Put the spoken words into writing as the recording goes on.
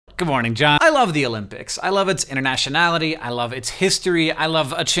Good morning, John. I love the Olympics. I love its internationality. I love its history. I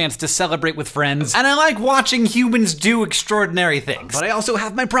love a chance to celebrate with friends. And I like watching humans do extraordinary things. But I also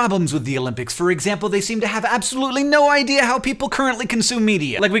have my problems with the Olympics. For example, they seem to have absolutely no idea how people currently consume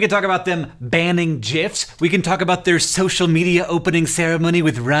media. Like, we could talk about them banning GIFs. We can talk about their social media opening ceremony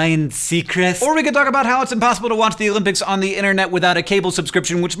with Ryan Seacrest. Or we could talk about how it's impossible to watch the Olympics on the internet without a cable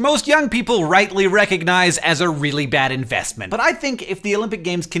subscription, which most young people rightly recognize as a really bad investment. But I think if the Olympic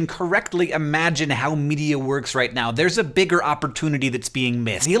Games can correctly imagine how media works right now, there's a bigger opportunity that's being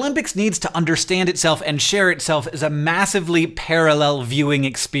missed. The Olympics needs to understand itself and share itself as a massively parallel viewing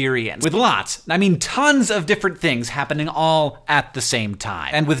experience. With lots, I mean tons of different things happening all at the same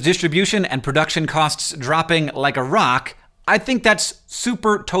time. And with distribution and production costs dropping like a rock, I think that's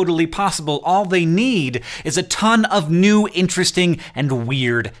super totally possible. All they need is a ton of new, interesting, and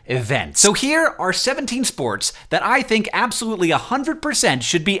weird events. So here are 17 sports that I think absolutely 100%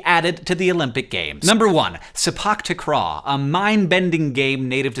 should be added to the Olympic Games. Number 1, Sepak Takraw, a mind-bending game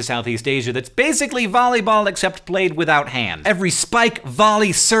native to Southeast Asia that's basically volleyball except played without hands. Every spike,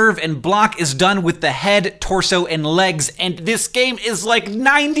 volley, serve, and block is done with the head, torso, and legs, and this game is like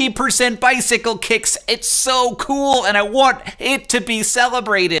 90% bicycle kicks. It's so cool, and I want it to be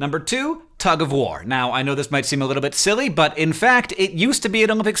celebrated. Number 2, tug of war. Now, I know this might seem a little bit silly, but in fact, it used to be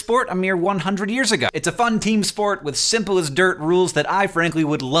an Olympic sport a mere 100 years ago. It's a fun team sport with simple as dirt rules that I frankly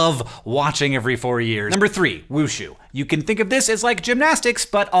would love watching every 4 years. Number 3, wushu. You can think of this as like gymnastics,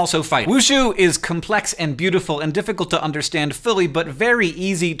 but also fighting. Wushu is complex and beautiful and difficult to understand fully, but very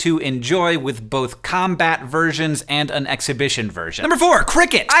easy to enjoy with both combat versions and an exhibition version. Number 4,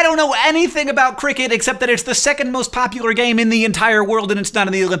 cricket. I don't know anything about cricket except that it's the second most popular game in the entire world and it's not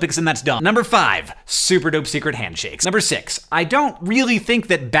in the Olympics, and that's dumb. Number 5, super dope secret handshakes. Number 6, I don't really think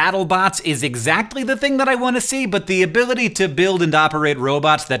that BattleBots is exactly the thing that I want to see, but the ability to build and operate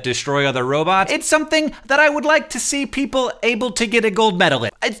robots that destroy other robots, it's something that I would like to see people able to get a gold medal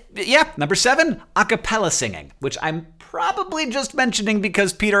in. Yeah. Number 7, a cappella singing, which I'm probably just mentioning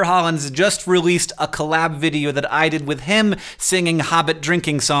because Peter Hollens just released a collab video that I did with him singing Hobbit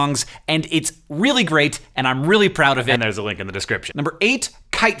Drinking Songs, and it's really great, and I'm really proud of it. And there's a link in the description. Number 8,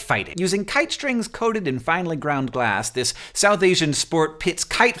 kite fighting. Using kite strings coated in finely ground glass, this South Asian sport pits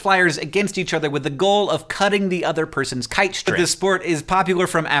kite flyers against each other with the goal of cutting the other person's kite string. This sport is popular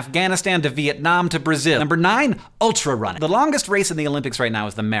from Afghanistan to Vietnam to Brazil. Number 9, ultra running. The longest race in the Olympics right now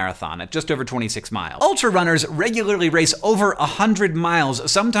is the marathon at just over 26 miles. Ultra runners regularly race over 100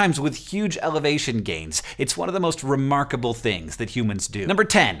 miles, sometimes with huge elevation gains. It's one of the most remarkable things that humans do. Number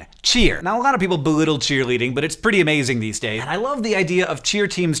 10, cheer. Now, a lot of people belittle cheerleading, but it's pretty amazing these days. And I love the idea of cheer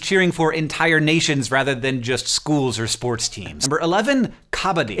teams cheering for entire nations rather than just schools or sports teams. Number 11,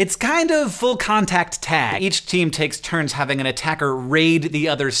 kabaddi. It's kind of full contact tag. Each team takes turns having an attacker raid the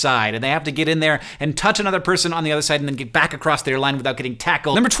other side, and they have to get in there and touch another person on the other side and then get back across their line without getting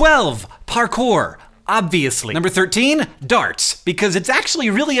tackled. Number 12, parkour. Obviously. Number 13, darts, because it's actually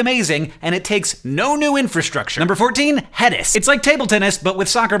really amazing and it takes no new infrastructure. Number 14, headis. It's like table tennis, but with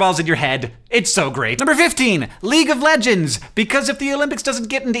soccer balls in your head. It's so great. Number 15, League of Legends, because if the Olympics doesn't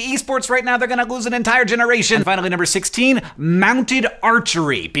get into esports right now, they're gonna lose an entire generation. And finally, number 16, mounted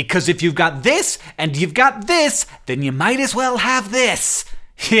archery, because if you've got this and you've got this, then you might as well have this.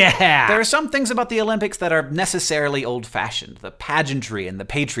 Yeah! There are some things about the Olympics that are necessarily old-fashioned, the pageantry and the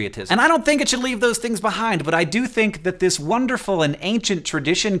patriotism. And I don't think it should leave those things behind, but I do think that this wonderful and ancient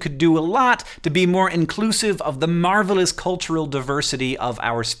tradition could do a lot to be more inclusive of the marvelous cultural diversity of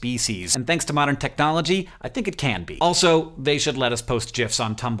our species. And thanks to modern technology, I think it can be. Also, they should let us post GIFs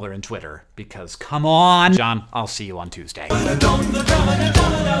on Tumblr and Twitter, because come on! John, I'll see you on Tuesday. That's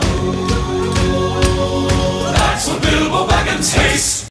what Bilbo Baggins hates!